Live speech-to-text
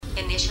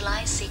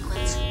Initialize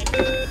sequence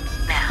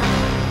now.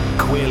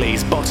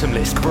 Queerly's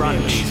Bottomless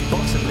Brunch.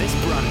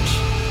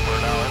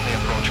 We're now in the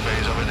approach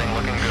phase. Everything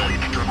looking good.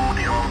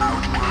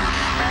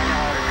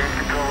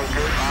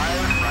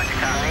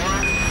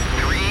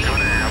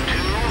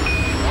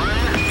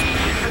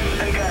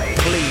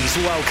 Please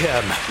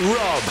welcome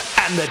Rob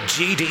and the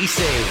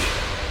GDC.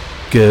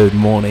 Good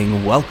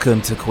morning,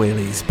 welcome to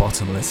Queerly's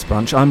Bottomless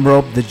Brunch. I'm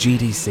Rob, the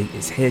GDC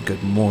is here.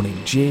 Good morning,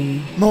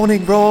 G.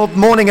 Morning, Rob.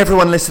 Morning,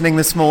 everyone listening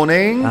this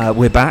morning.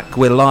 We're back,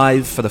 we're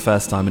live for the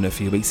first time in a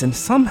few weeks, and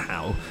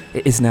somehow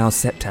it is now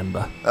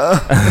September.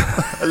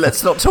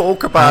 Let's not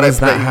talk about How it, has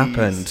that please.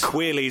 happened?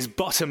 Queerly's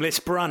Bottomless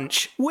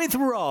Brunch with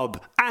Rob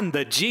and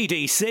the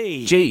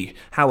GDC. G,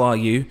 how are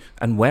you,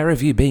 and where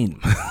have you been?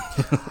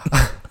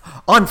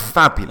 I'm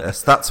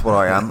fabulous, that's what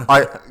I am.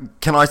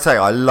 Can I say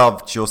I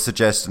loved your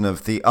suggestion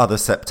of the other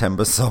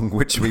September song,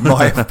 which we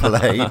might have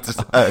played,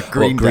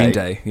 Green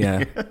Day,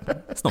 yeah.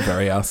 It's not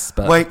very us,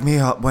 but... Wake me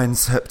up when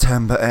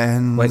September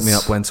ends. Wake me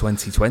up when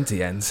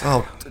 2020 ends.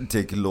 Oh,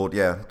 dear Lord,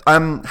 yeah.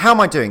 How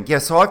am I doing? Yeah,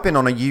 so I've been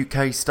on a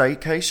UK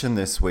staycation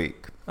this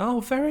week.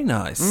 Oh, very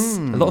nice. A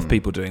lot of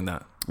people doing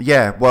that.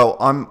 Yeah, well,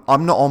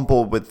 I'm not on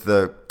board with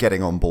the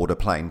getting on board a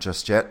plane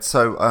just yet.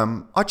 So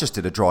I just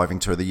did a driving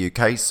tour of the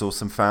UK, saw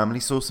some family,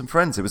 saw some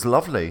friends. It was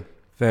lovely.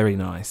 Very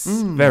nice.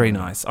 Very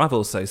nice. I've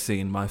also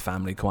seen my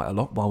family quite a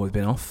lot while we've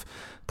been off.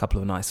 A couple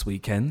of nice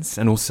weekends.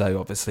 And also,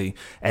 obviously,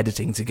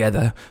 editing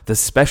together the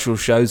special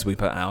shows we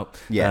put out.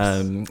 Yes.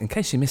 In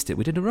case you missed it,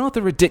 we did a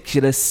rather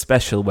ridiculous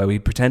special where we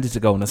pretended to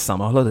go on a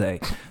summer holiday.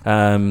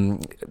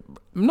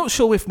 I'm not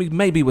sure if we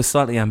maybe were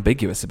slightly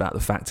ambiguous about the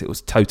fact it was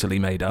totally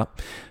made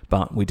up,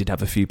 but we did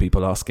have a few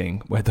people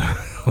asking whether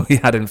we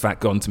had in fact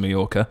gone to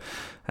Mallorca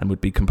and would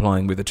be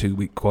complying with a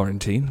 2-week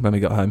quarantine when we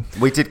got home.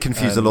 We did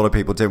confuse a lot of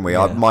people, didn't we?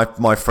 Yeah.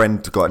 My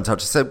friend got in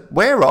touch and said,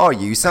 "Where are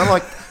you? You sound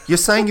like you're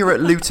saying you're at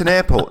Luton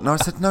Airport." And I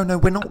said, No,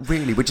 we're not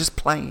really. We're just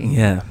playing.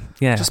 Yeah.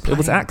 Just It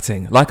was playing.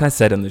 acting. Like I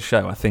said on the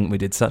show, I think we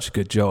did such a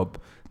good job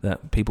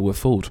that people were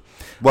fooled.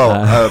 Well,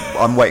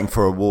 I'm waiting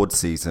for award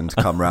season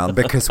to come round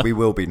because we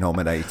will be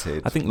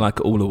nominated. I think like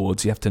all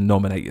awards, you have to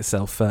nominate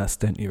yourself first,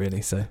 don't you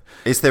really? So,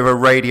 Is there a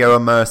Radio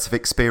Immersive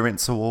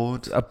Experience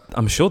Award?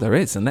 I'm sure there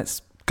is, and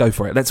let's go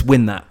for it. Let's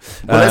win that.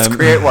 Well, let's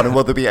create one, and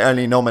will there be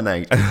only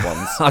nominated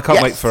ones? I can't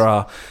Yes. wait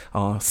for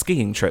our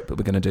skiing trip that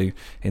we're going to do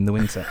in the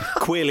winter.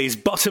 Queerly's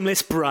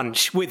Bottomless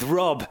Brunch with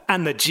Rob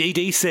and the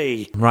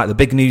GDC. Right, the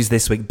big news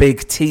this week,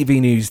 big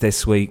TV news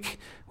this week.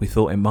 We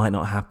thought it might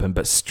not happen,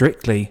 but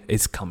Strictly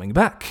is coming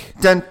back.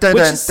 Dun, dun,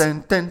 Which dun, is-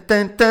 dun, dun,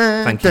 dun,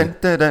 dun, Thank you. dun,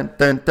 dun, dun,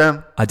 dun,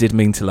 dun. I did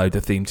mean to load the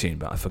theme tune,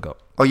 but I forgot.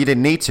 Oh, you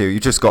didn't need to. You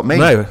just got me.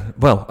 No,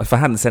 well, if I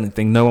hadn't said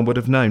anything, no one would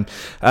have known.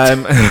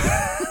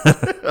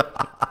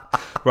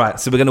 Right,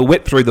 so we're going to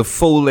whip through the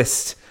full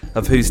list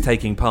of who's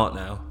taking part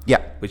now.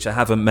 Yeah. Which I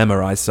haven't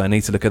memorised, so I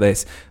need to look at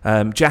this.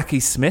 Jackie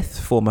Smith,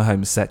 former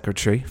Home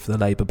Secretary for the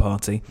Labour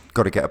Party.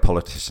 Got to get a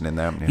politician in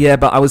there, haven't you? Yeah,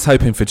 but I was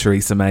hoping for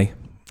Theresa May.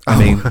 I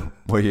mean,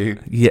 Were you?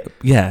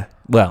 yeah.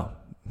 Well,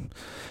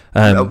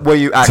 Were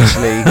you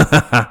actually?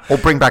 Or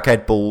bring back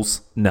Ed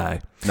Balls? no.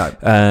 No.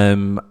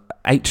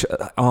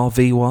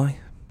 HRVY?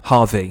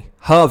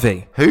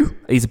 Harvey. Who?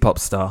 He's a pop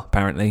star,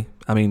 apparently.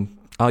 I mean,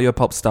 are you a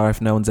pop star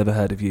if no one's ever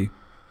heard of you?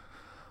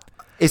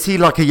 Is he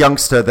like a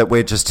youngster that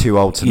we're just too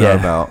old to know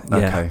about? Yeah.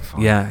 Okay,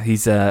 fine. Yeah,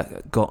 he's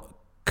got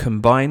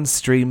combined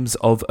streams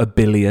of 1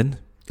 billion.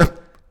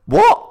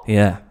 What?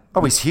 Yeah. Oh,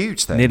 he's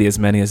huge then. Nearly as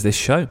many as this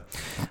show.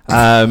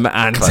 And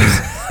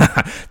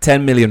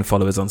 10 million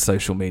followers on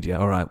social media.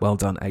 All right, well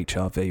done,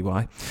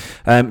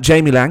 HRVY.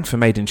 Jamie Lang for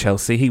Made in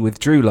Chelsea. He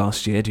withdrew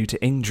last year due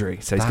to injury,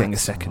 so he's getting a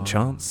That's second right.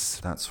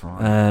 chance. That's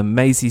right.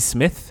 Maisie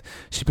Smith.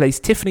 She plays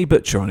Tiffany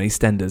Butcher on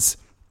EastEnders.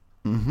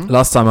 Mm-hmm.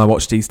 Last time I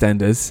watched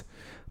EastEnders,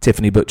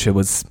 Tiffany Butcher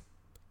was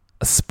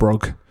a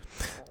sprog.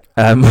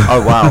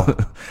 Oh, wow.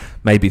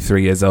 Maybe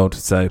 3 years old,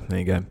 so there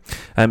you go.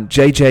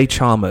 JJ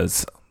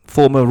Chalmers,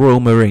 former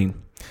Royal Marine.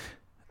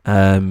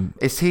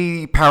 Is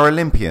he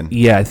Paralympian?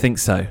 Yeah, I think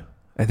so.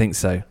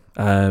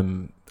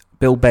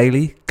 Bill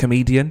Bailey,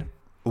 comedian.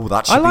 Oh,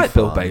 that should I be like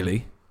Bill fun.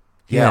 Bailey.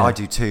 Yeah, I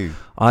do too.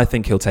 I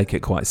think he'll take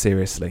it quite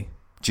seriously.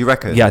 Do you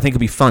reckon? Yeah, I think it'll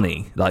be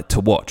funny, like to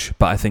watch,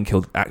 but I think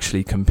he'll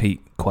actually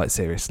compete quite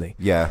seriously.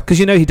 Yeah. Because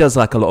you know he does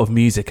like a lot of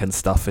music and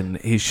stuff in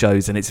his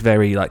shows, and it's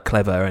very like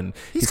clever, and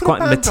He's he's got a quite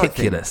band, I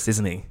meticulous,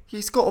 isn't he?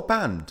 He's got a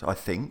band, I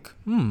think.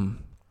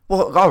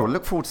 Well, I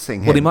look forward to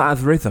seeing him. Well, he might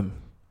have rhythm.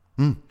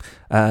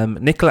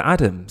 Nicola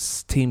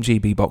Adams, Team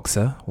GB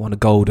boxer, won a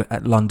gold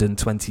at London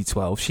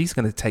 2012. She's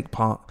going to take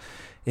part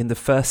in the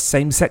first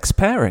same-sex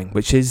pairing,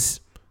 which is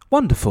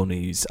wonderful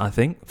news, I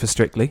think, for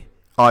Strictly.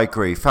 I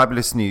agree.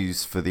 Fabulous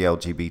news for the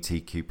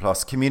LGBTQ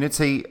plus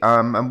community,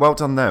 and well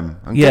done them.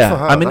 And Yeah, good for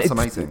her. I mean, That's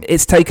amazing.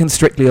 it's taken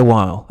Strictly a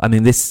while. I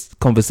mean, this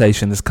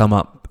conversation has come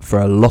up for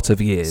a lot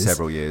of years.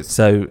 Several years.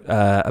 So,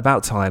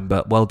 about time,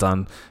 but well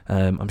done.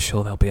 I'm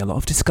sure there'll be a lot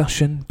of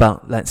discussion,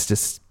 but let's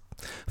just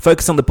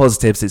focus on the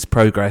positives. It's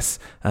progress,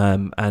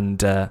 and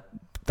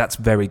that's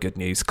very good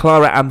news.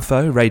 Clara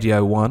Amtho,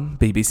 Radio 1,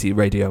 BBC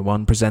Radio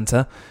 1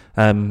 presenter.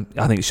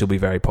 I think she'll be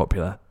very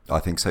popular. I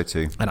think so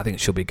too. And I think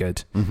she'll be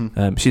good.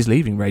 She's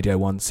leaving Radio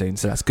 1 soon,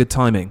 so that's good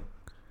timing.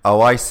 Oh,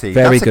 I see.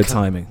 Very good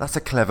timing. That's a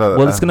clever...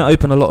 Well, it's going to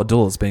open a lot of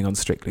doors being on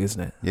Strictly, isn't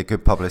it? Yeah,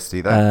 good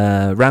publicity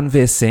there.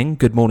 Ranveer Singh,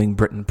 Good Morning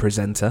Britain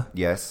presenter.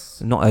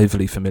 Yes. Not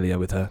overly familiar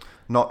with her.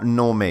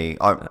 Nor me.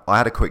 I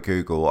had a quick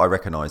Google. I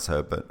recognise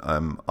her, but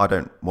I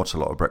don't watch a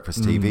lot of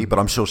breakfast TV, but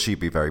I'm sure she'd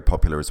be very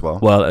popular as well.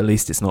 Well, at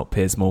least it's not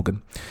Piers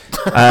Morgan.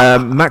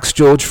 Max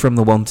George from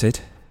The Wanted.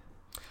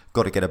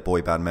 Got to get a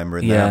boy band member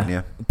in there,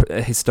 haven't you?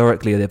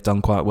 Historically, they've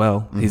done quite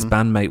well. His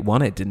bandmate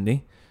won it, didn't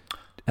he?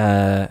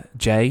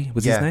 Jay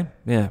was his name?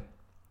 Yeah.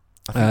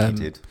 I think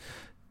he did.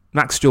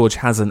 Max George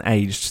hasn't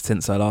aged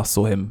since I last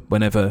saw him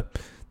whenever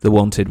The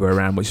Wanted were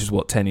around, which is,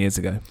 10 years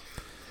ago?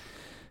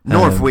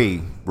 Nor have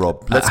we,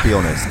 Rob. Let's be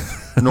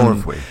honest. Nor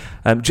have we.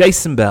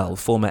 Jason Bell,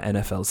 former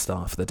NFL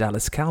star for the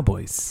Dallas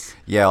Cowboys.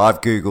 Yeah,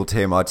 I've Googled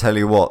him. I tell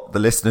you what, the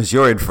listeners,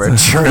 you're in for a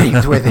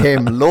treat with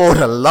him. Lord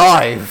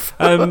alive.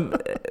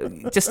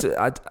 Just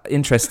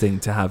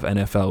interesting to have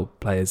NFL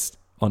players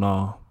on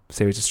our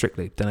series of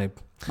Strictly. Don't know.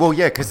 Well,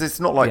 yeah, because it's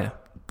not like... Yeah.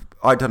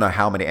 I don't know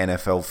how many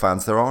NFL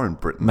fans there are in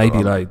Britain.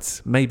 Maybe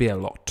loads. Maybe a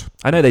lot.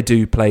 I know they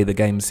do play the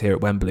games here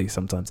at Wembley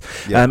sometimes.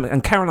 Yeah.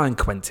 And Caroline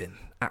Quentin,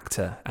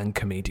 actor and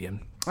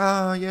comedian.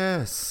 Ah,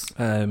 yes.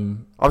 I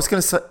was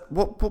going to say,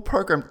 what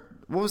program?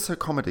 What was her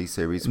comedy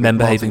series? Men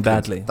Behaving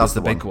Badly. That's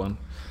the big one.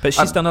 But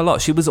she's done a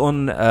lot. She was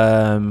on.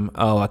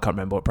 I can't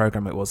remember what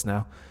program it was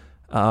now.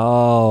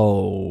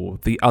 Oh,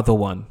 the other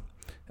one,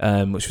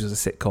 which was a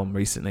sitcom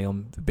recently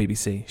on the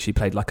BBC. She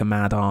played like a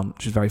mad aunt,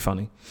 which was very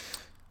funny.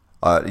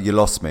 You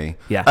lost me.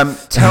 Yeah.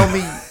 Tell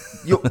me,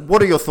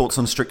 what are your thoughts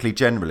on Strictly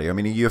generally? I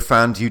mean, are you a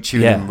fan? Do you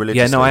tune in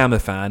religiously? Yeah, no, I am a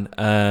fan.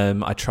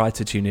 I try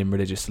to tune in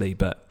religiously,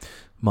 but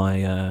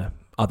my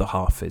other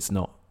half is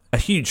not a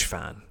huge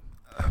fan.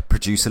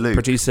 Producer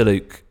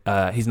Luke.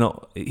 He's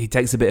not. He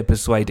takes a bit of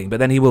persuading, but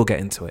then he will get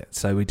into it.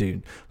 So we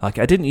do. Like,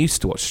 I didn't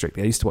used to watch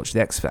Strictly. I used to watch the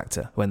X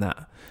Factor when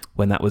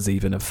that was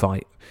even a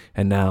fight.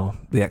 And now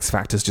the X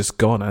Factor's just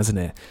gone, hasn't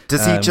it?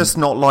 Does he just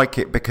not like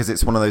it because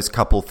it's one of those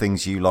couple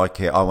things you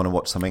like it, I want to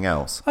watch something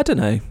else? I don't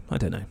know.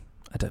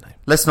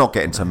 Let's not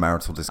get into a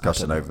marital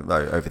discussion over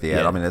the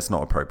air. Yeah. I mean, it's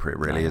not appropriate,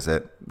 really, is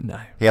it? No.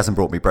 He hasn't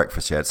brought me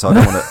breakfast yet, so I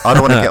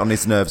don't want to get on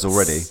his nerves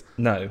already.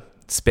 No.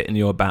 Spit in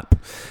your bap.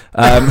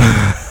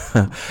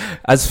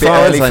 As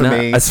far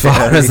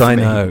as I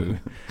know,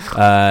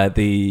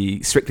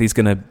 the Strictly's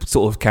going to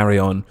sort of carry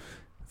on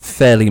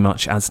fairly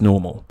much as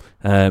normal.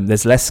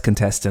 There's less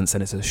contestants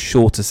and it's a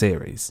shorter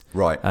series,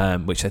 right?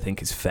 Which I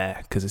think is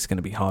fair because it's going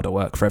to be harder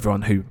work for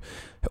everyone who,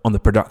 on the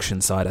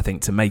production side, I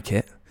think, to make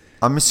it.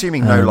 I'm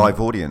assuming no live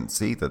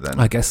audience either. Then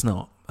I guess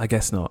not.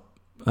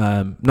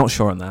 Not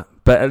sure on that,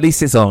 but at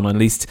least it's on. At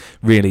least,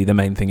 really, the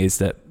main thing is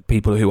that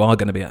people who are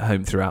going to be at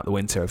home throughout the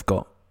winter have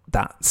got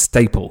that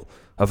staple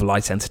of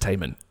light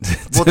entertainment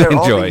to there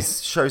enjoy. Are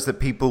these shows that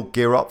people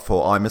gear up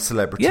for. I'm a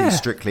Celebrity,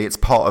 Strictly. It's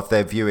part of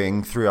their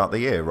viewing throughout the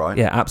year, right?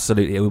 Yeah,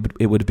 absolutely.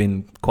 It would have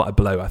been quite a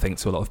blow, I think,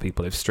 to a lot of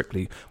people if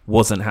Strictly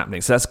wasn't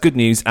happening. So that's good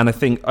news, and I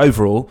think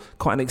overall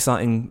quite an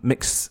exciting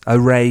mixed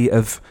array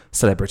of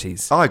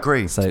celebrities. I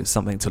agree. So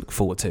something to look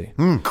forward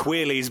to.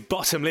 Queerly's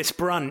Bottomless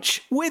Brunch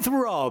with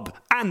Rob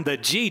and the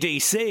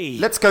GDC.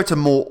 Let's go to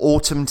more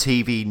autumn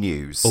TV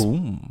news.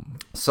 Ooh.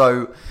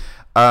 So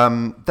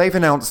they've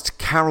announced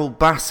Carol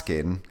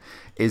Baskin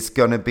is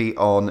going to be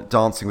on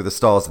Dancing with the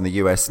Stars in the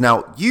US.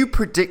 Now, you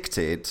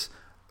predicted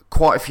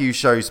quite a few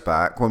shows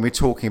back when we were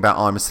talking about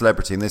I'm a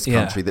Celebrity in this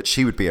country that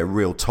she would be a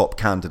real top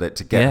candidate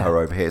to get her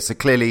over here. So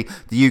clearly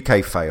the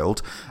UK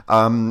failed.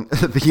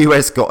 The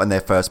US got in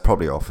there first,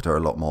 probably offered her a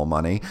lot more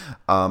money.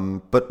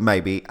 But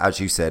maybe, as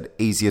you said,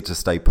 easier to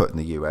stay put in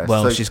the US.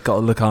 Well, she's got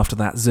to look after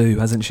that zoo,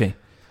 hasn't she?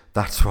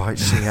 That's right,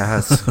 she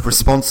has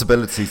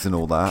responsibilities and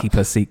all that. Keep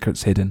her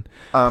secrets hidden.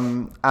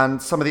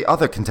 And some of the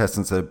other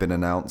contestants that have been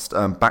announced,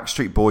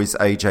 Backstreet Boys'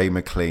 AJ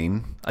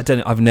McLean.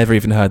 I've never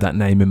even heard that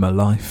name in my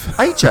life.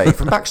 AJ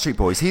from Backstreet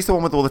Boys, he's the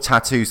one with all the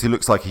tattoos who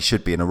looks like he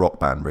should be in a rock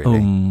band,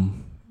 really.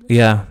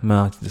 Yeah,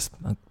 no,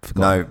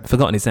 I've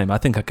forgotten his name. I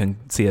think I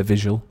can see a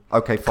visual.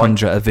 Okay, fine.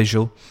 Conjure a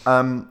visual.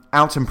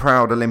 Out and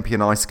proud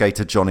Olympian ice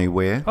skater Johnny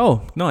Weir.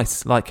 Oh,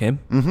 nice, like him.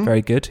 Mm-hmm.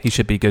 Very good. He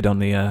should be good on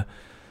the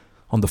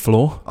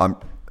floor.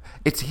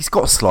 He's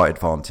got a slight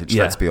advantage,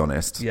 let's be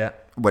honest. Yeah.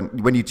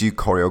 When you do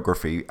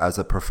choreography as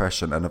a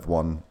profession and have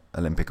won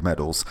Olympic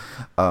medals,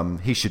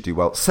 he should do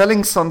well.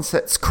 Selling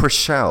Sunset's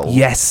Chrishell.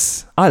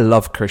 Yes, I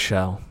love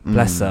Chrishell.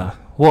 Bless her.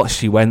 What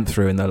she went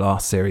through in the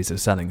last series of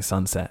Selling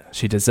Sunset.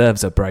 She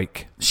deserves a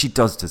break. She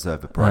does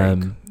deserve a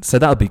break. So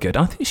that'll be good.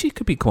 I think she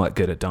could be quite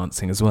good at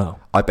dancing as well.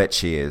 I bet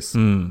she is.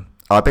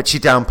 I bet she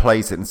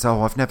downplays it and says,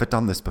 I've never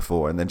done this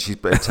before. And then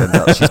it turns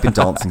out she's been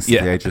dancing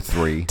since the age of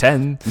 3.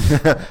 10.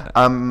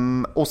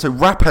 Also,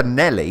 rapper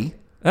Nelly,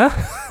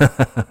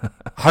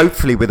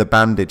 hopefully with a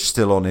bandage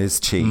still on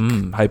his cheek.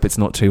 Hope it's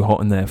not too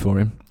hot in there for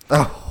him.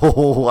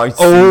 Oh, I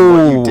see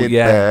what you did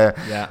there.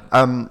 Yeah.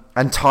 And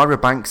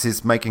Tyra Banks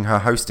is making her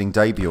hosting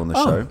debut on the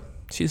show.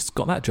 She's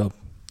got that job.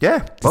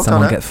 Yeah. Did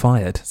someone get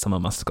fired?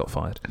 Someone must have got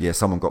fired. Yeah,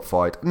 someone got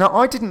fired. Now,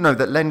 I didn't know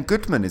that Len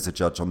Goodman is a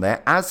judge on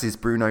there, as is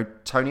Bruno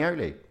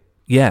Tonioli.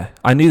 Yeah,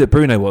 I knew that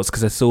Bruno was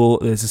because I saw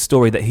there's a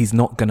story that he's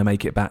not going to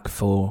make it back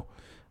for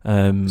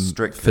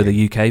Strictly. for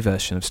the UK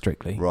version of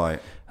Strictly. Right.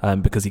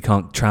 Because he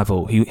can't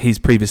travel. He's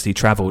previously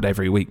travelled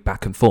every week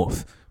back and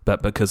forth,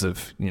 but because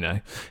of,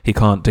 he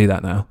can't do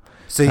that now.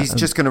 So he's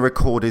just going to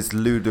record his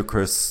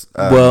ludicrous...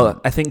 well,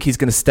 I think he's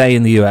going to stay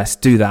in the US,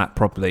 do that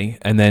properly,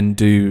 and then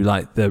do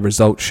like the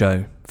results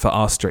show for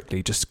our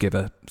Strictly, just to give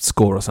a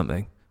score or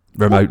something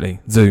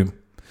remotely. Zoom.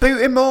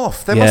 Boot him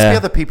off. There must be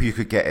other people you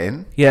could get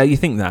in. Yeah, you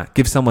think that.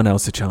 Give someone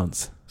else a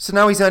chance. So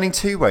now he's earning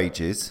 2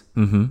 wages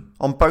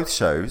on both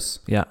shows.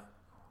 Yeah.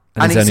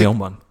 And he's only on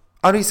one.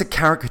 And he's a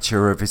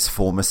caricature of his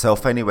former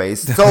self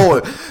anyways.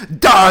 So,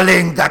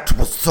 darling, that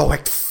was so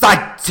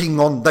exciting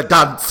on the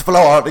dance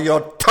floor.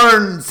 Your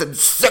turns and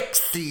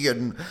sexy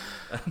and...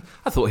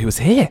 I thought he was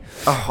here.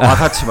 Oh, I've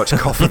had too much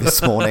coffee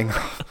this morning.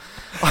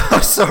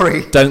 Oh,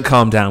 sorry. Don't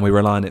calm down. We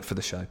rely on it for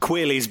the show.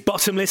 Queerly's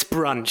Bottomless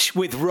Brunch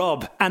with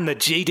Rob and the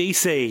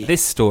GDC.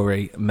 This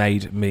story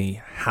made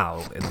me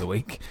howl in the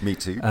week. Me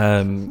too.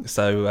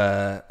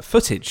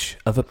 Footage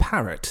of a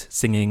parrot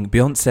singing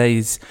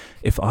Beyonce's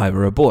If I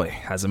Were a Boy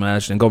has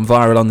emerged and gone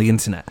viral on the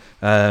internet.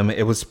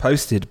 It was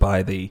posted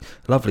by the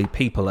lovely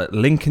people at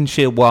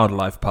Lincolnshire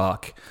Wildlife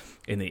Park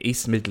in the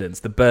East Midlands.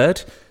 The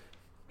bird,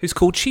 who's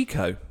called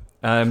Chico.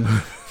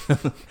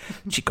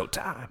 Chico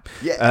time.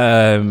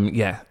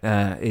 Yeah.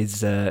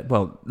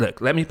 Well,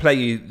 look, let me play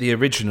you the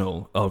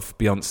original of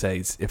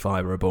Beyonce's If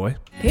I Were a Boy.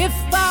 If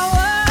I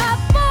were a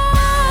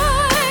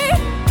boy,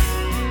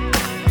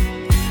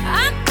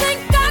 I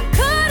think I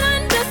could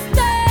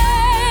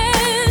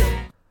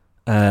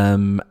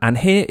understand. And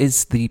here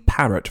is the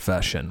parrot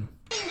version.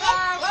 If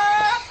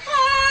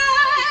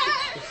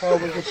I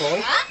was a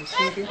boy,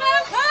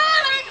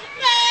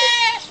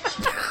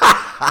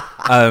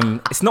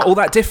 It's not all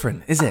that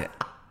different, is it?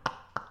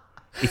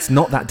 It's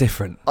not that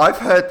different. I've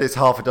heard this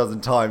half a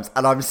dozen times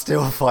and I'm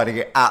still finding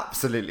it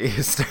absolutely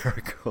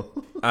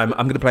hysterical. I'm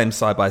going to play them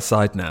side by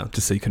side now,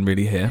 just so you can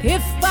really hear.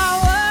 If I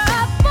were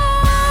a boy,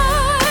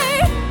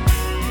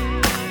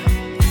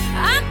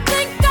 I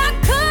think I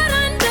could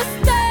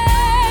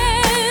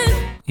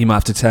understand. You might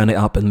have to turn it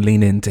up and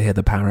lean in to hear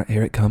the parrot.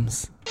 Here it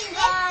comes. If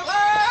I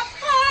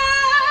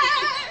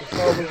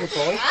was a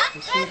boy,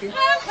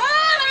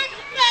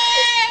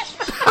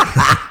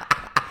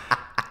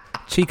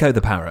 Chico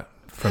the parrot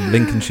from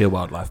Lincolnshire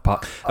Wildlife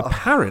Park.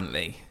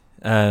 Apparently,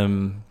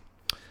 the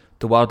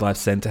Wildlife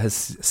Centre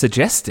has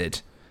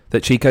suggested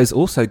that Chico's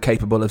also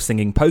capable of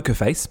singing Poker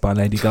Face by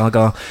Lady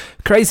Gaga,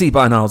 Crazy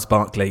by Niles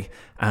Barkley,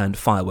 and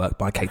Firework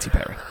by Katy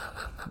Perry.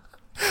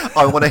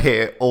 I want to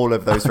hear all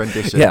of those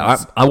renditions.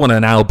 Yeah, I want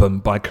an album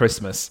by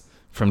Christmas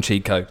from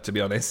Chico, to be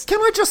honest.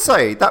 Can I just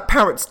say, that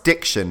parrot's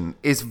diction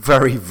is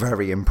very,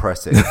 very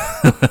impressive.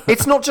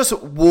 It's not just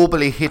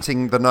warbly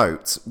hitting the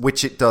notes,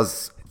 which it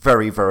does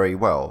very, very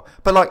well,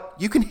 but like,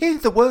 you can hear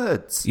the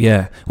words.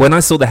 Yeah. When I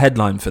saw the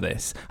headline for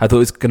this, I thought it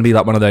was going to be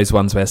like one of those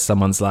ones where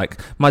someone's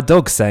like, my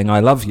dog's saying I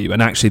love you,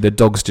 and actually the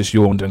dog's just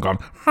yawned and gone,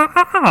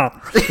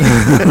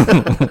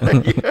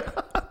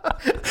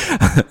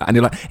 and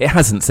you're like, it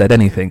hasn't said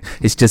anything,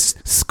 it's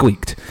just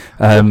squeaked.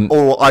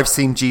 Or I've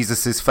seen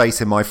Jesus's face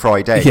in my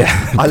fried egg.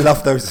 Yeah. I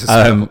love those as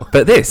well.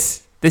 But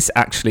this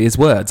actually is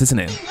words, isn't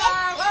it? If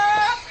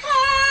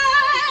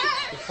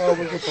I was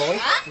a boy,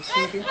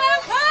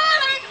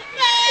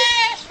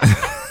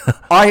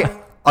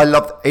 I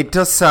love, it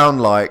does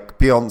sound like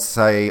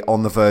Beyonce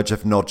on the verge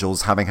of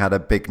nodules, having had a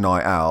big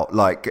night out,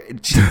 like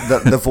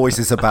the voice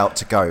is about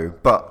to go,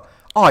 but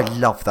I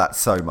love that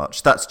so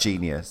much. That's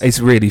genius. It's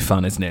really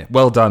fun, isn't it?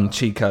 Well done,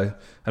 Chico.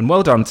 And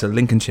well done to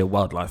Lincolnshire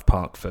Wildlife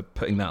Park for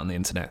putting that on the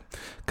internet,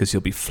 because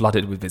you'll be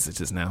flooded with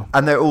visitors now.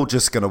 And they're all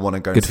just going to want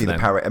to go and see the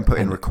parrot and put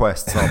in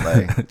requests, aren't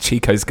they?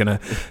 Chico's going to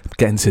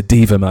get into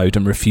diva mode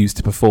and refuse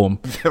to perform.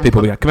 People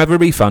will be like, can we have a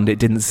refund? It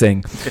didn't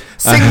sing.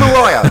 Sing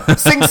Mariah!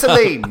 Sing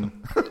Celine!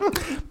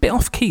 Bit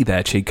off key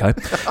there, Chico.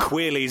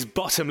 Queerly's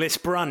Bottomless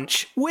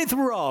Brunch with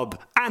Rob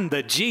and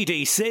the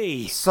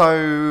GDC.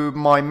 So,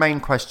 my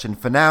main question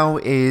for now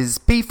is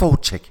beef or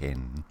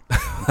chicken?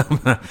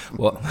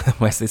 What?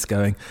 Where's this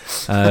going?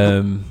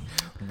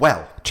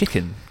 Well,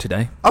 Chicken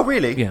today. oh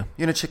really? Yeah.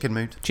 You're in a chicken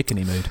mood?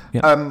 Chickeny mood.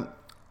 Yeah.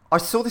 I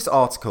saw this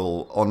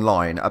article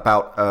online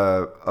about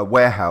a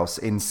warehouse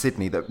in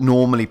Sydney that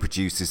normally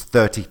produces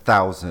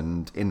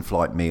 30,000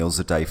 in-flight meals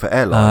a day for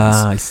airlines.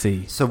 I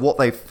see. So what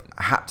they've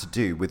had to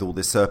do with all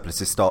this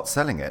surplus is start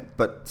selling it.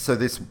 But so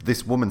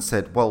this woman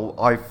said, well,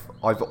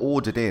 I've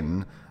ordered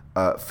in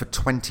for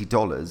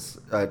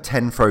 $20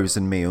 10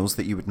 frozen meals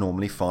that you would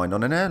normally find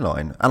on an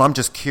airline. And I'm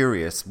just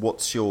curious,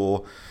 what's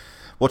your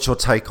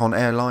take on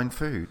airline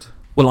food?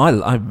 Well,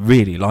 I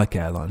really like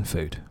airline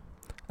food.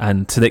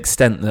 And to the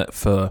extent that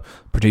for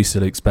producer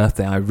Luke's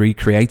birthday, I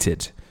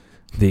recreated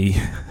the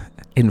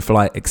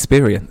in-flight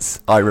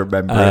experience. I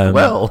remember it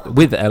well.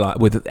 With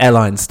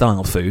airline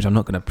style food. I'm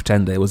not going to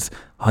pretend it was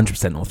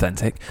 100%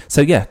 authentic.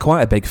 So yeah,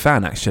 quite a big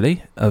fan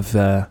actually of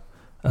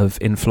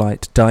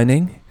in-flight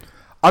dining.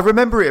 I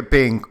remember it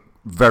being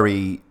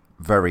very,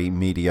 very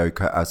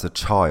mediocre as a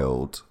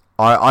child.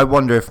 I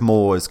wonder if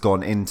more has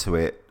gone into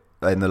it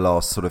in the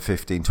last sort of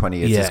 15, 20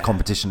 years as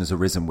competition has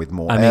arisen with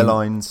more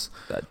airlines.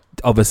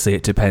 Obviously,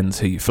 it depends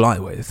who you fly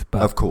with.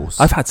 But of course.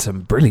 I've had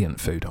some brilliant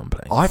food on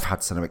planes. I've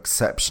had some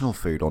exceptional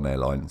food on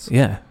airlines.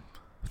 Yeah.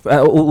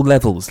 At all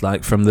levels,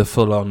 like from the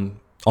full-on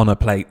a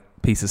plate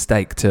piece of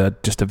steak to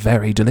just a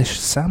very delicious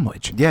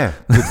sandwich. Yeah,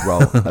 good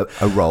roll.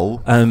 a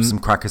roll, some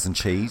crackers and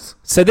cheese.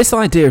 So this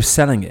idea of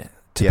selling it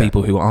to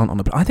people who aren't on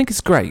a plane, I think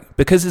it's great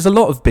because there's a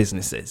lot of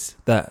businesses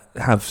that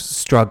have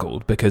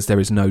struggled because there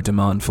is no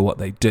demand for what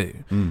they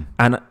do.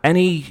 And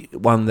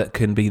anyone that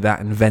can be that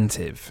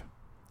inventive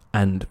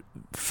and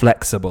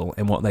flexible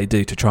in what they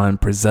do to try and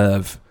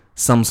preserve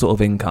some sort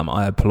of income,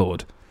 I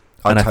applaud.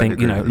 And I think,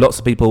 lots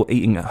of people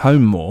eating at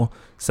home more,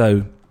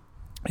 so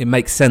it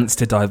makes sense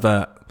to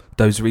divert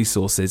those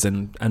resources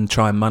and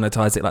try and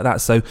monetize it like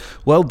that. So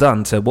well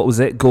done to, what was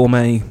it,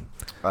 Gourmet?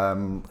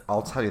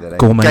 I'll tell you that name.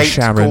 Gourmet Gate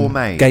Sharon.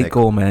 Gourmet. Gate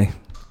Gourmet.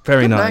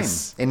 Very Good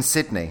nice. name. In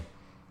Sydney.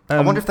 I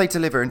wonder if they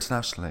deliver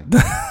internationally.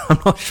 I'm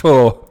not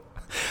sure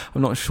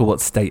what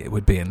state it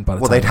would be in. Well,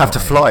 they'd have to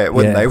fly it,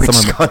 wouldn't they? Which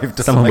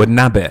someone would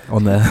nab it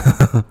on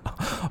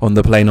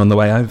the plane on the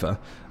way over.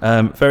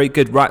 Very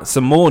good. Right,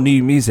 some more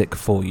new music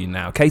for you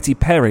now. Katy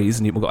Perry's,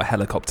 and we've got a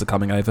helicopter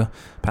coming over.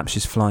 Perhaps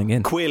she's flying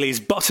in. Queerly's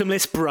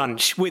Bottomless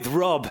Brunch with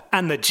Rob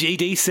and the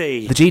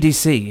GDC. The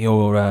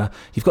GDC,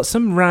 you've got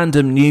some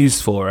random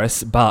news for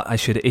us, but I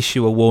should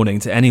issue a warning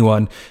to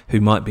anyone who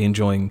might be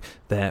enjoying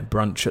their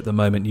brunch at the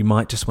moment. You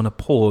might just want to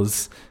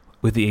pause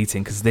with the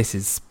eating because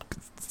it's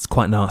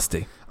quite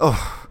nasty.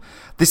 Oh,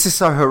 this is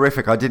so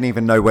horrific. I didn't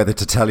even know whether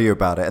to tell you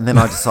about it. And then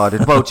I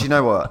decided, well, do you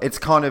know what? It's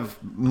kind of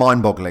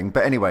mind-boggling.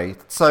 But anyway,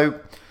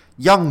 so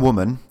young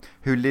woman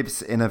who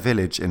lives in a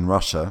village in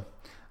Russia,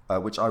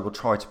 which I will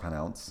try to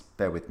pronounce.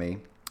 Bear with me.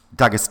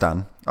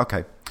 Dagestan.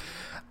 Okay.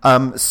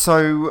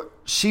 So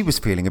she was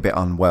feeling a bit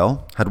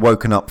unwell, had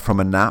woken up from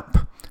a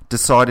nap,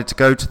 decided to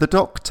go to the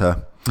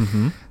doctor.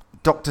 Mm-hmm.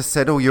 Doctor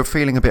said, oh, you're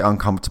feeling a bit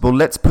uncomfortable.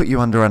 Let's put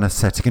you under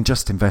anaesthetic and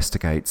just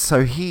investigate.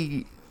 So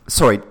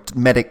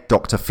medic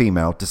doctor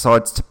female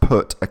decides to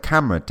put a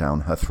camera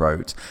down her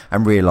throat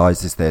and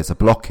realises there's a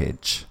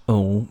blockage.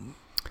 Oh.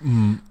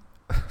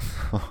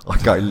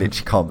 Like, I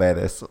literally can't bear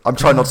this. I'm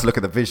trying not to look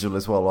at the visual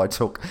as well while I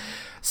talk.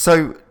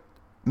 So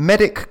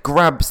medic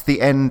grabs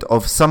the end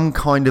of some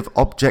kind of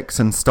objects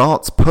and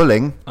starts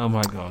pulling. Oh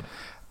my God.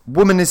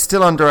 Woman is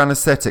still under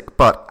anaesthetic,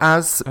 but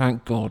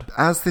thank God,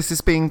 as this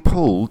is being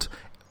pulled,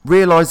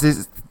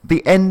 realises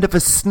the end of a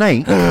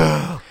snake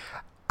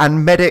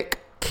and medic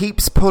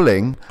keeps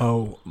pulling.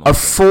 A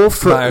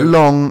 4-foot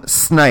long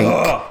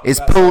snake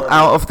is pulled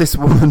out of this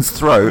woman's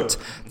throat.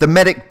 The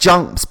medic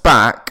jumps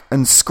back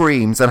and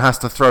screams and has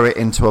to throw it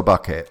into a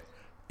bucket.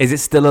 Is it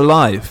still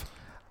alive?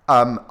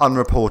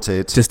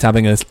 Unreported. Just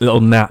having a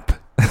little nap.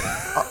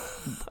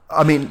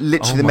 I mean,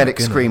 literally, the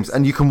medic screams,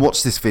 and you can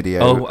watch this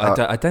video.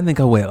 I don't think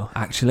I will,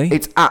 actually.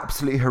 It's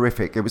absolutely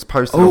horrific. It was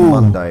posted on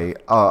Monday.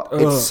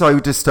 It's so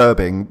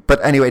disturbing.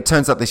 But anyway, it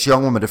turns out this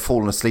young woman had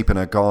fallen asleep in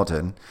her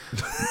garden,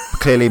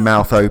 clearly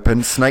mouth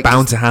open. Snake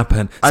bound to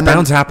happen. It's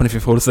bound to happen if you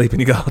fall asleep in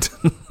your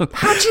garden.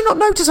 How do you not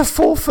notice a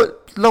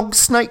 4-foot long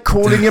snake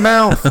crawling your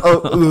mouth?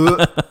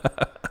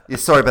 Yeah,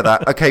 sorry about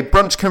that. Okay,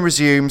 brunch can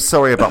resume.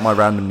 Sorry about my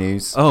random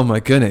news. Oh my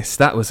goodness,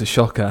 that was a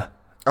shocker.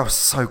 Oh,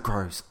 so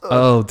gross. Ugh.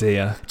 Oh,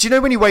 dear. Do you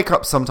know when you wake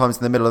up sometimes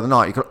in the middle of the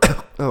night, you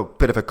go,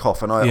 bit of a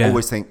cough, and I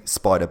always think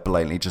spider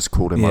blatantly just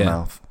crawled in my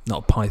mouth. Not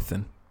a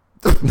python.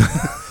 Not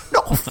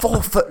a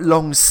 4-foot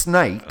long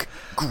snake.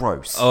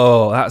 Gross.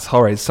 Oh, that's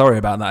horrid. Sorry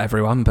about that,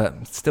 everyone,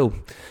 but still,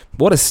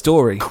 what a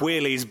story.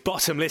 Queerly's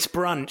Bottomless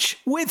Brunch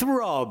with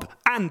Rob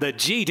and the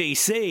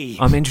GDC.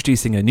 I'm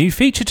introducing a new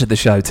feature to the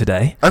show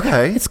today.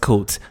 Okay. It's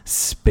called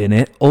Spin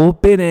It or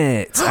Bin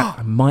It.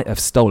 I might have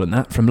stolen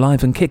that from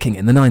Live and Kicking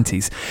in the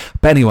 90s.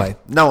 But anyway.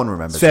 No one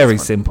remembers. It's very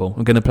simple.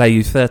 I'm going to play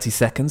you 30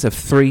 seconds of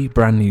 3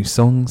 brand new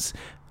songs.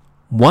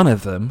 One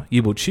of them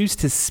you will choose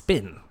to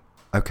spin.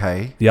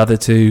 Okay. The other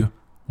 2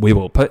 we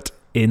will put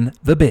in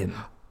the bin.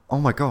 Oh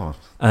my God.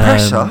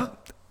 Pressure?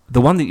 The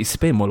one that you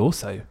spin will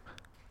also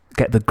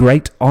get the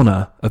great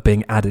honour of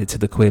being added to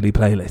the Queerly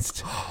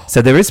playlist.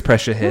 So there is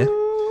pressure here.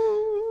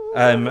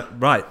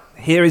 Right,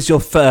 here is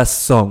your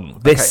first song.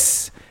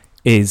 This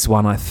is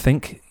one I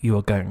think you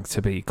are going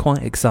to be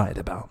quite excited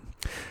about.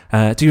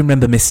 Do you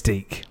remember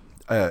Mystique?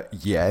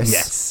 Yes.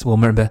 Yes. Well,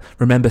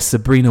 remember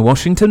Sabrina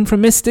Washington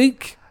from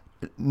Mystique?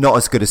 Not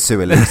as good as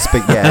Sue Elise,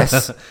 but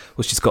yes.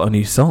 Well, she's got a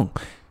new song.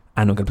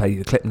 And I'm going to play you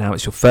the clip now.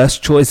 It's your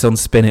first choice on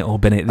Spin It or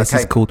Bin It. This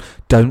is called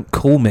Don't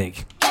Call Me.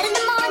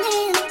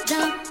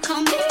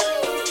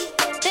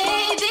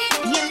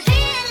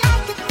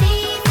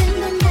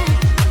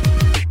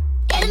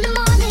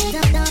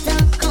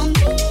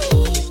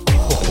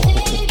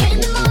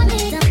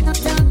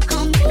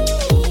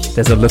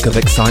 There's a look of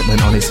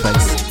excitement on his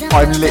face.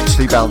 I'm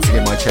literally bouncing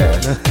in my chair.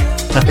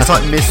 It's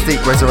like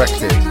Mystique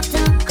resurrected.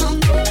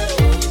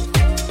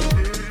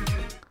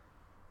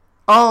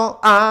 All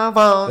I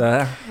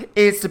want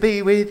is to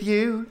be with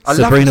you.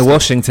 Sabrina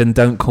Washington,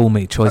 Don't Call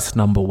Me, choice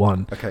number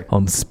 1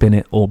 on Spin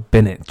It or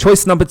Bin It.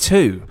 Choice number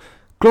 2,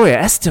 Gloria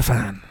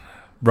Estefan.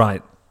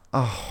 Right.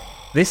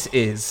 This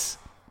is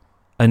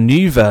a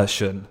new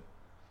version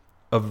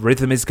of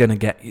Rhythm Is Gonna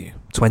Get You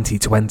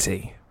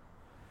 2020,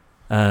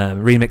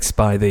 remixed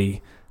by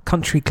the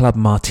Country Club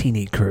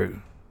Martini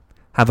crew.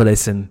 Have a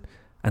listen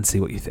and see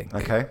what you think.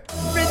 Okay.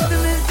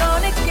 Rhythm is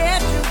gonna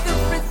get you. The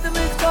rhythm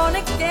is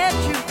gonna get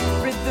you.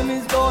 Rhythm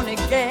is gonna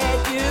get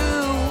you.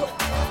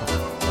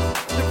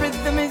 The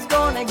rhythm is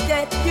gonna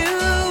get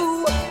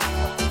you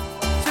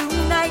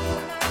tonight.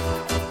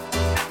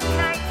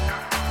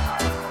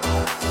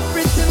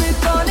 Rhythm is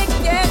gonna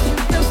get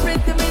you. The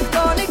rhythm is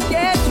gonna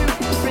get you.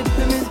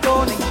 Rhythm is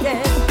gonna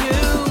get you.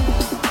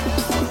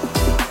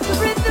 The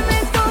rhythm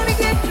is gonna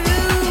get you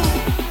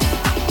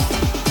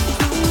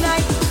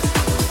tonight.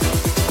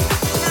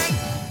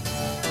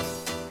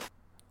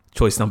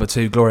 Choice number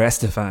 2, Gloria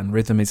Estefan,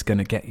 Rhythm Is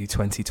Gonna Get You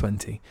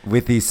 2020.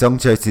 With these song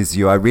choices,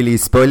 you are really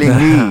spoiling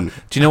me.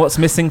 Do you know what's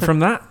missing from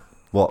that?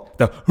 What?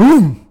 The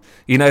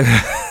you know,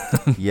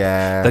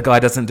 Yeah. the guy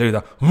doesn't do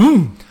the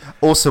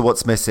Also,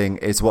 what's missing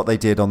is what they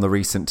did on the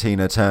recent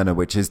Tina Turner,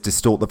 which is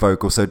distort the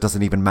vocal so it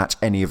doesn't even match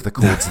any of the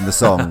chords in the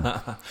song.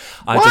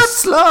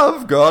 What's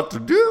love got to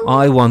do?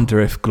 I wonder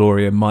if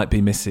Gloria might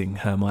be missing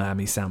her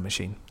Miami sound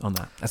machine on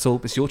that. That's all.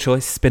 It's your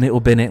choice. Spin it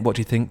or bin it. What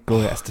do you think,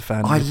 Gloria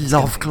Estefan? I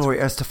love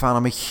Gloria Estefan.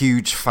 I'm a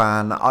huge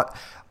fan.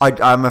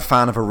 I'm a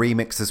fan of a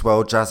remix as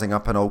well, jazzing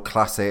up an old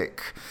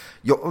classic.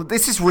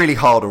 This is really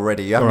hard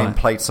already. You haven't even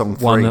played song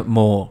 3.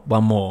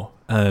 One more.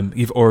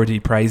 You've already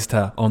praised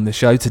her on the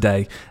show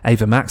today.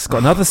 Ava Max got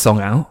another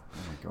song out.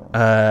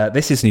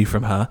 This is new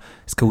from her.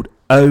 It's called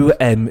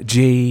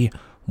OMG,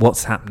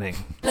 What's Happening?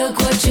 Look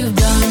what you've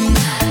done.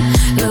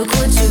 Look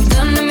what you've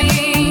done to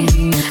me.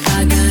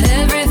 I got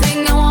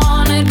everything I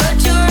wanted,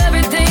 but you're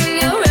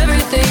everything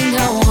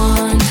I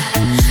want.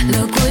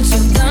 Look what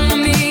you've done to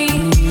me.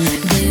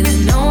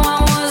 Didn't know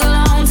I was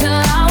alone till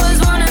I was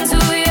running to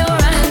your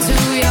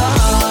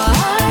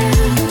heart.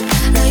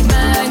 Like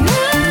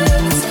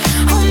magnets.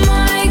 Oh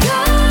my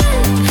God,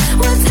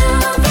 what's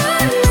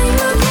happening?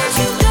 Look what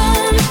you've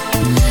done.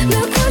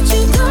 Look what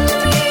you've done to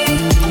me.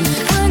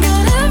 I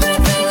got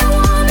everything I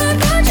wanted,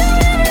 but you're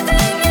everything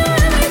I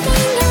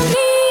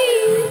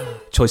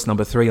need. Choice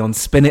number 3 on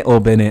Spin It or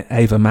Bin It,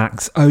 Ava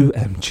Max,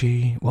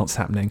 OMG, What's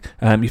Happening?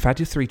 You've had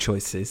your 3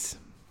 choices.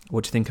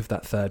 What do you think of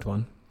that third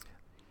one?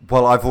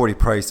 Well, I've already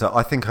praised her.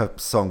 I think her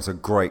songs are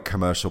great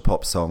commercial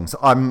pop songs.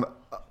 I'm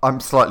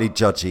slightly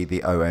judgy,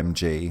 the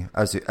OMG,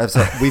 as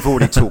we've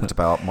already talked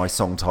about my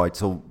song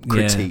title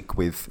critique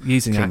with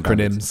using King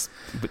acronyms,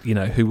 but you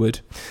know who would.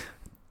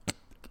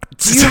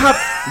 Do you have?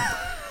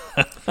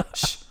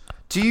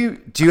 Do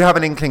you have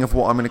an inkling of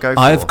what I'm going to go for?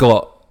 I've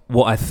got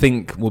what I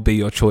think will be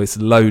your choice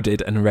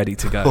loaded and ready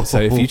to go.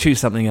 So if you choose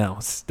something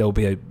else, there'll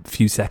be a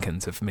few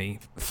seconds of me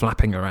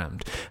flapping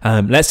around.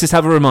 Let's just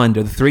have a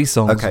reminder. The 3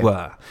 songs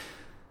were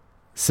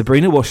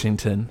Sabrina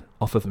Washington,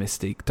 off of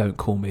Mystique, Don't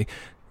Call Me,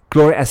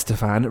 Gloria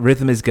Estefan,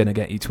 Rhythm Is Gonna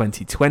Get You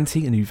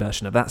 2020, a new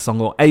version of that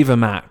song, or Ava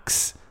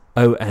Max,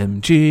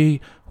 OMG,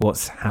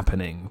 What's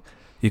Happening?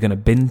 You're going to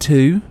bin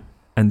 2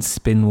 and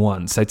spin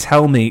 1. So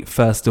tell me,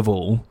 first of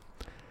all,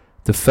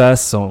 the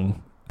first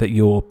song that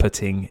you're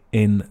putting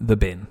in the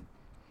bin.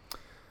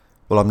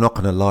 Well, I'm not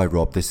going to lie,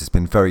 Rob. This has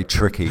been very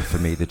tricky for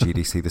me, the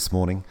GDC this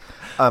morning.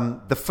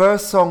 The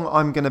first song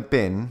I'm going to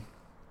bin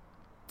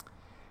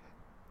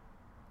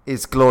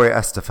is Gloria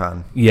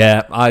Estefan.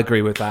 Yeah, I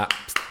agree with that.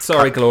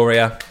 Sorry,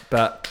 Gloria,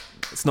 but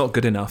it's not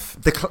good enough.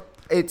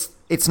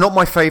 It's not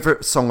my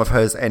favourite song of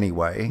hers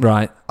anyway.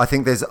 Right. I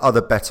think there's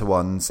other better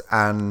ones,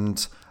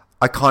 and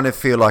I kind of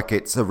feel like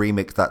it's a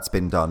remix that's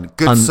been done.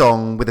 Good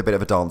song with a bit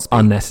of a dance beat.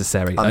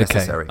 Unnecessary.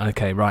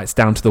 Okay, right. It's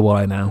down to the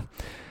wire now.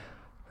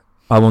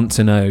 I want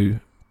to know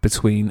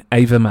between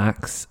Ava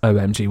Max,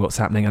 OMG, What's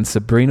Happening, and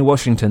Sabrina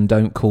Washington,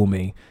 Don't Call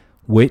Me,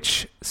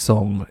 which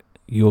song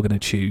you're going to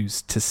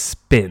choose to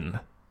spin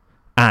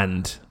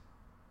and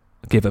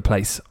give a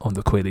place on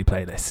the Queerly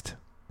playlist.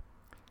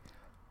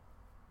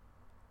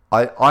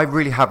 I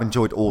really have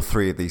enjoyed all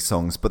 3 of these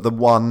songs, but the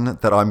one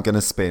that I'm going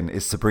to spin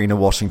is Sabrina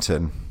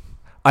Washington.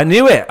 I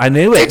knew it.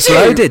 It's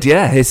loaded.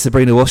 Yeah, here's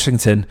Sabrina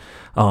Washington.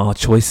 Our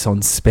choice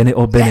on Spin It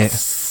or Bin It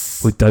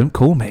with Don't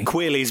Call Me.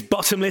 Queerly's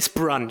Bottomless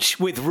Brunch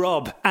with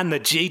Rob and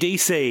the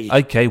GDC.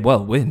 Okay,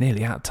 well, we're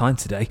nearly out of time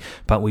today,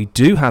 but we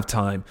do have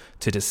time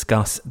to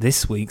discuss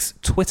this week's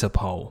Twitter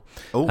poll.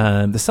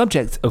 The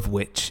subject of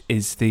which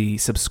is the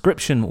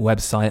subscription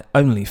website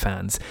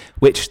OnlyFans,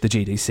 which the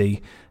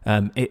GDC,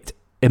 it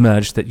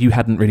emerged that you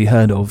hadn't really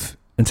heard of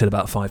until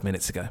about 5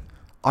 minutes ago.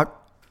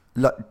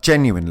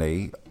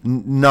 Genuinely,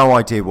 no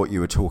idea what you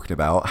were talking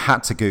about.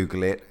 Had to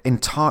Google it.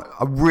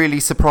 I'm really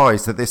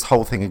surprised that this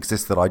whole thing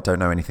exists that I don't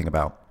know anything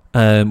about.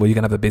 Well, you're going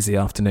to have a busy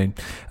afternoon.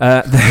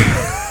 So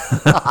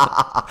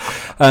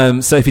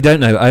if you don't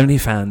know,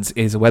 OnlyFans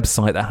is a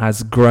website that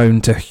has grown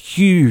to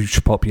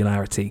huge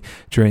popularity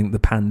during the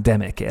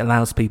pandemic. It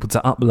allows people to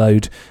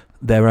upload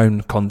their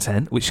own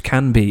content, which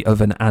can be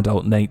of an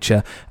adult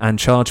nature, and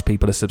charge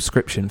people a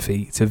subscription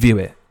fee to view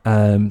it.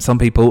 Some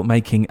people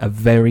making a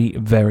very,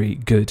 very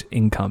good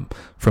income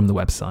from the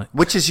website.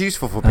 Which is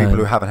useful for people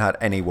who haven't had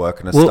any work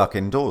and are stuck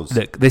indoors.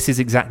 Look, this is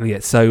exactly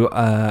it. So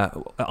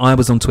I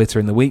was on Twitter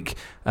in the week.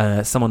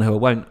 Someone who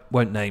I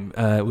won't name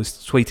was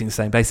tweeting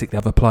saying, basically,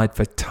 I've applied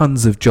for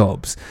tons of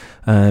jobs.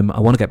 I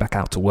want to get back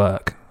out to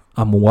work.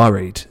 I'm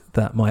worried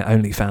that my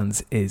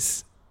OnlyFans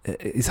is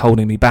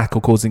holding me back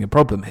or causing a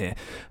problem here.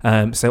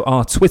 So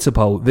our Twitter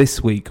poll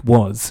this week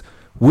was,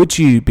 would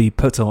you be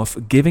put off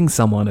giving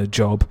someone a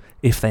job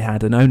if they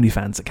had an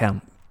OnlyFans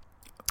account?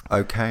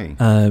 Okay.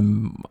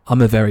 I'm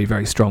a very,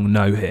 very strong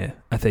no here.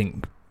 I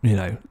think,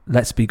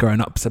 let's be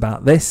grown-ups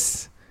about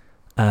this.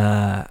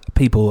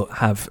 People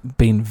have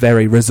been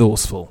very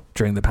resourceful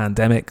during the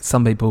pandemic.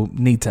 Some people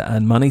need to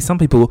earn money. Some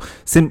people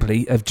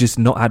simply have just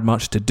not had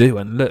much to do.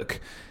 And look,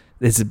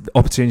 there's an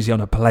opportunity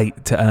on a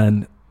plate to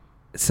earn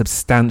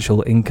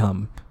substantial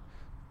income,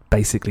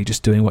 basically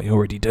just doing what you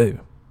already do.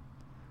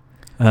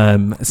 So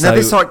now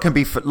this site can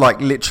be for like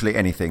literally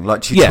anything,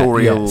 like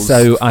tutorials,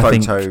 So I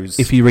photos. think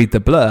if you read the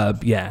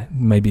blurb,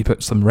 maybe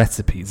put some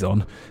recipes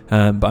on,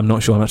 but I'm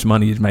not sure how much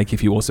money you'd make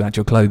if you also had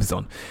your clothes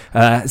on.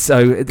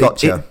 So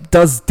Gotcha. it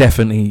does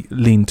definitely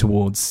lean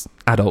towards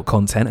adult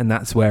content, and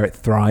that's where it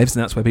thrives,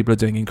 and that's where people are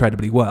doing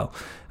incredibly well.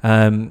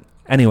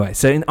 Anyway,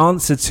 so in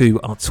answer to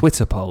our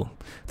Twitter poll,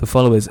 the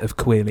followers of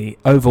Queerly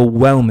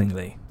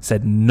overwhelmingly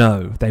said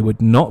no, they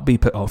would not be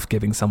put off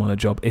giving someone a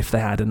job if they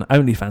had an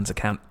OnlyFans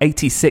account.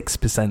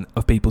 86%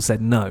 of people said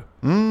no,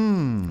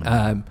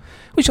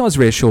 which I was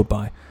reassured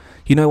by.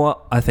 You know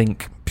what? I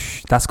think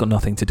that's got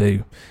nothing to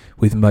do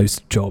with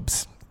most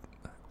jobs.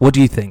 What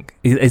do you think?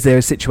 Is there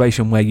a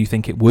situation where you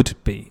think it would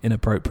be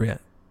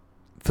inappropriate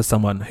for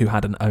someone who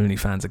had an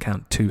OnlyFans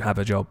account to have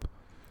a job?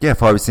 Yeah,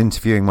 if I was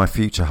interviewing my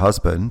future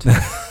husband,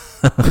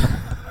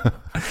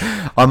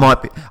 I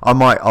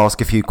might ask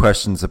a few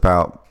questions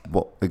about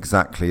what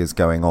exactly is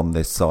going on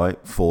this site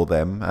for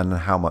them and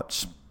how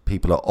much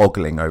people are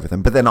ogling over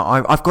them. But then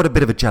I've got a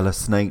bit of a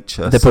jealous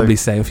nature. They'll probably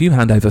say, if you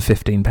hand over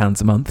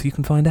 £15 a month, you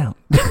can find out.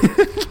 Do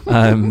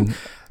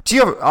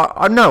you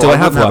have... no, Do I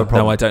wouldn't have one? a problem.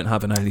 No, I don't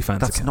have an OnlyFans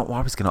That's account. not what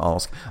I was going to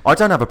ask. I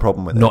don't have a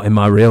problem with it. Not in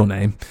my real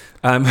name.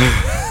 No,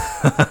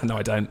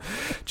 I don't.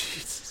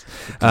 Jesus.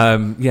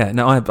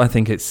 I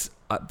think it's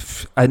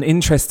an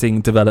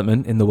interesting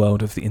development in the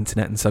world of the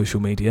internet and social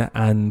media,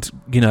 and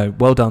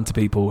well done to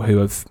people who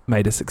have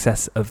made a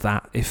success of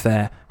that. If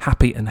they're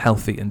happy and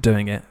healthy and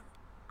doing it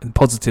in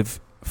positive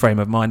frame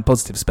of mind,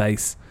 positive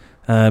space,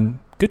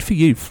 good for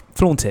you.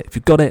 Flaunt it. If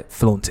you've got it,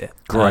 flaunt it.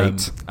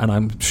 Great. And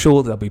I'm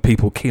sure there'll be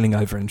people keeling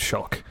over in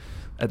shock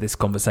at this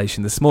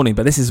conversation this morning,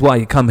 but this is why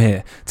you come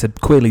here to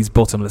Queerly's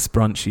Bottomless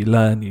Brunch. You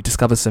learn, you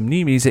discover some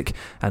new music,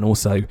 and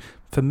also,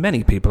 for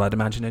many people, I'd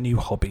imagine, a new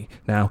hobby.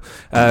 Now,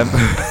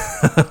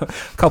 a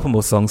couple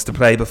more songs to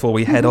play before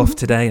we head off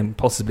today and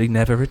possibly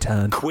never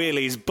return.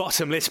 Queerly's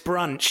Bottomless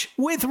Brunch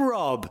with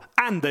Rob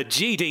and the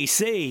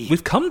GDC.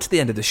 We've come to the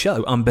end of the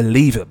show,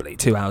 unbelievably.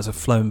 2 hours have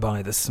flown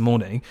by this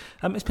morning.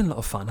 It's been a lot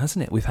of fun,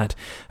 hasn't it? We've had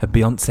a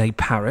Beyonce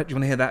Parrot. Do you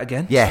want to hear that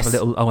again? Yes.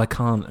 I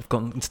can't.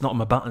 It's not on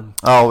my button.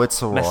 Oh,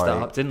 it's all Messed right.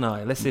 it up, didn't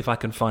I? Let's see if I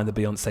can find the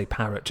Beyonce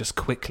Parrot just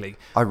quickly.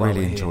 I while really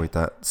we're here. enjoyed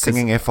that.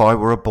 Singing If I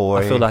Were a Boy.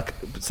 I feel like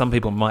some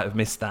people might have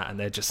missed that and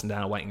they're just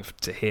now waiting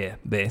to hear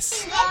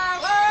this.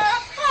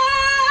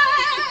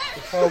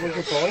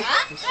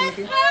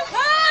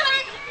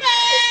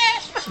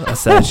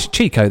 That's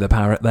Chico the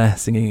Parrot there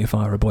singing If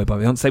I Were a Boy by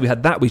Beyonce. We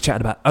had that. We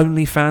chatted about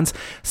OnlyFans.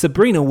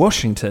 Sabrina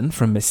Washington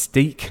from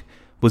Mystique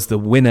was the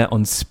winner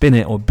on Spin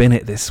It or Bin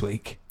It this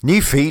week.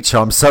 New feature.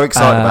 I'm so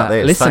excited about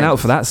this. Listen Thanks. out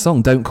for that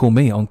song, Don't Call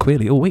Me, on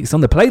Queerly all week. It's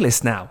on the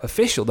playlist now.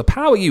 Official. The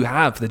power you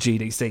have, the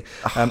GDC.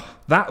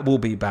 That will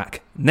be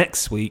back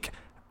next week,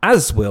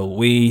 as will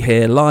we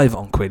here live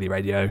on Queerly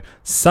Radio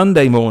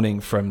Sunday morning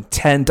from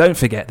 10. Don't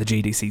forget the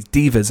GDC's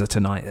Divas are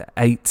tonight at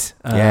 8.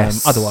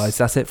 Yes. Otherwise,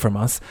 that's it from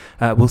us.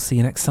 We'll see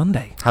you next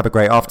Sunday. Have a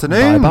great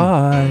afternoon.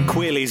 Bye-bye.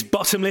 Queerly's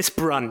Bottomless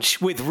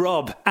Brunch with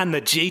Rob and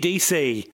the GDC.